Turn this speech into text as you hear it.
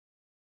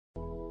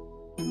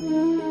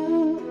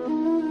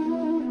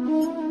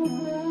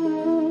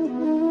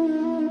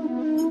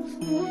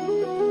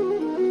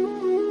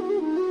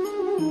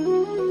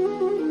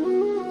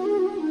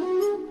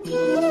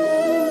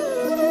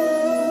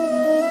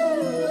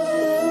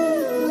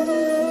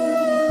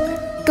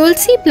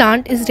Tulsi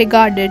plant is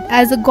regarded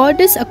as a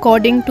goddess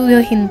according to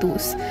the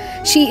Hindus.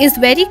 She is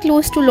very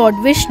close to Lord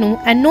Vishnu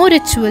and no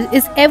ritual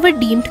is ever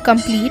deemed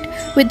complete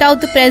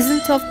without the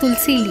presence of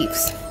Tulsi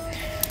leaves.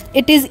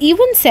 It is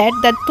even said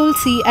that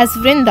Tulsi as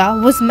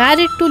Vrinda was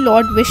married to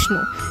Lord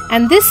Vishnu,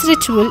 and this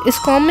ritual is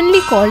commonly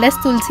called as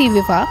Tulsi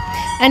Vivaah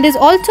and is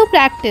also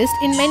practiced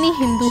in many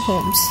Hindu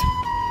homes.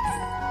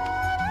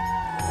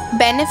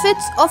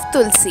 Benefits of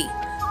Tulsi.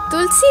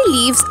 Tulsi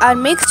leaves are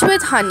mixed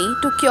with honey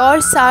to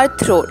cure sore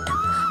throat.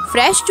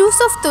 Fresh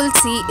juice of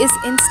Tulsi is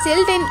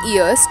instilled in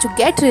ears to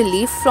get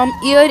relief from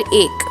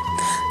earache.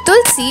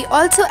 Tulsi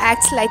also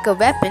acts like a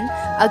weapon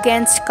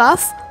against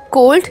cough,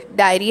 cold,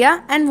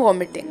 diarrhea and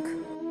vomiting.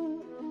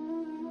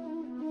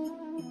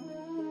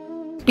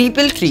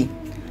 Peepal tree.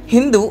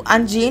 Hindu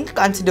and Jain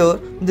consider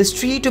this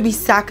tree to be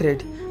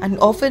sacred and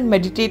often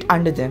meditate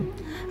under them.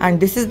 And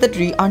this is the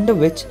tree under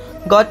which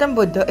Gautam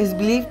Buddha is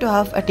believed to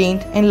have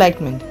attained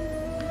enlightenment.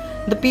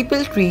 The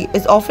peepal tree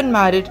is often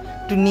married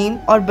to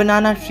neem or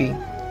banana tree.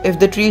 If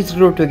the trees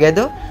grow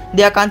together,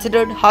 they are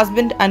considered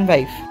husband and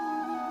wife.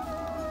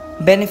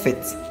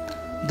 Benefits.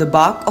 The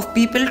bark of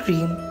peepal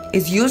tree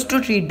is used to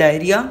treat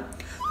diarrhea,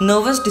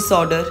 nervous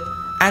disorder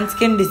and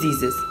skin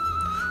diseases.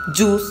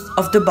 Juice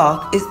of the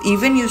bark is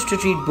even used to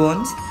treat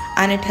burns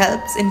and it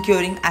helps in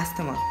curing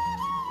asthma.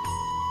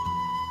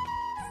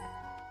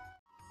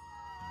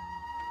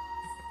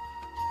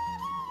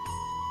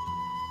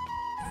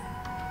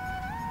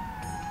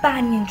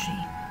 Banyan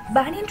tree.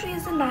 Banyan tree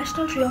is the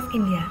national tree of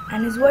India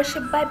and is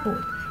worshipped by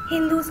both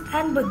Hindus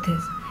and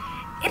Buddhists.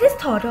 It is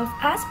thought of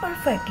as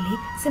perfectly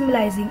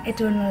symbolizing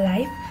eternal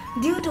life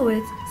due to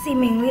its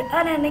seemingly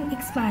unending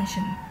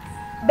expansion.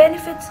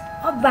 Benefits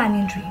of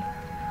banyan tree.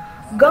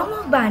 Gum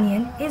of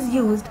banyan is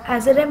used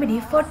as a remedy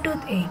for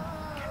toothache,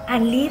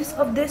 and leaves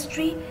of this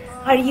tree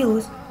are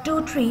used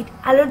to treat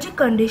allergic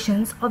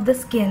conditions of the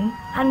skin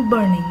and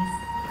burning.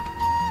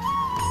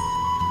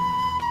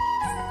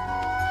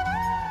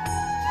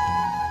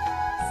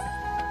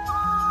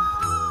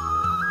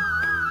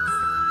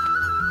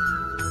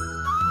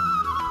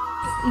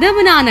 The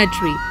banana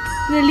tree.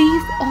 The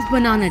leaf of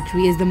banana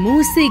tree is the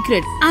most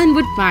sacred and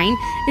would find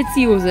its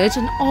usage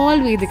in all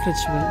Vedic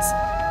rituals.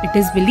 It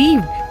is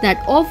believed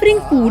that offering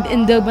food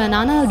in the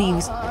banana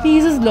leaves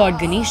pleases Lord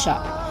Ganesha.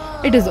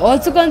 It is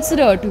also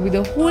considered to be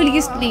the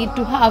holiest plate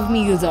to have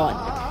meals on,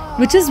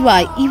 which is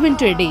why even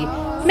today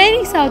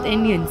many South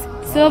Indians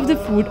serve the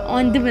food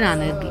on the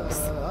banana leaves.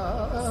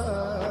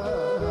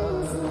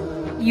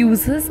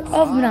 Uses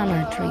of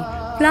banana tree.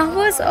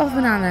 Flowers of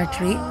banana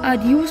tree are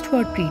used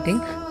for treating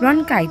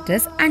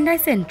bronchitis and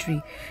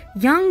dysentery.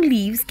 Young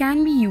leaves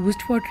can be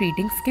used for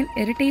treating skin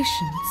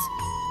irritations.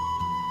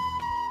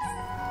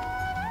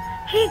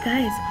 Hey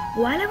guys,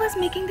 while I was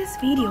making this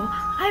video,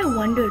 I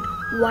wondered,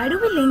 why do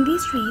we link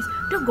these trees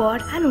to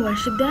God and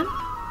worship them?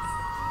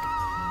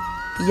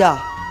 Yeah,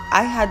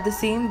 I had the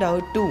same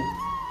doubt too.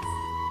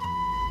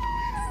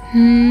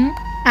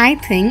 I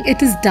think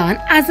it is done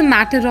as a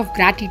matter of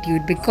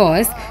gratitude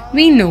because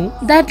we know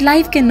that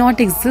life cannot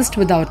exist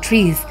without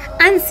trees,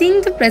 and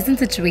seeing the present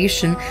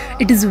situation,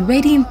 it is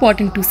very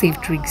important to save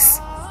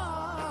trees.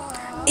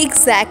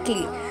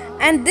 Exactly.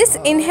 And this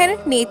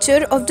inherent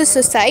nature of the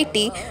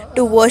society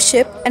to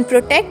worship and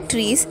protect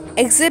trees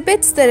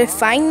exhibits the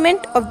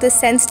refinement of the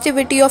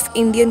sensitivity of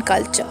Indian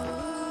culture.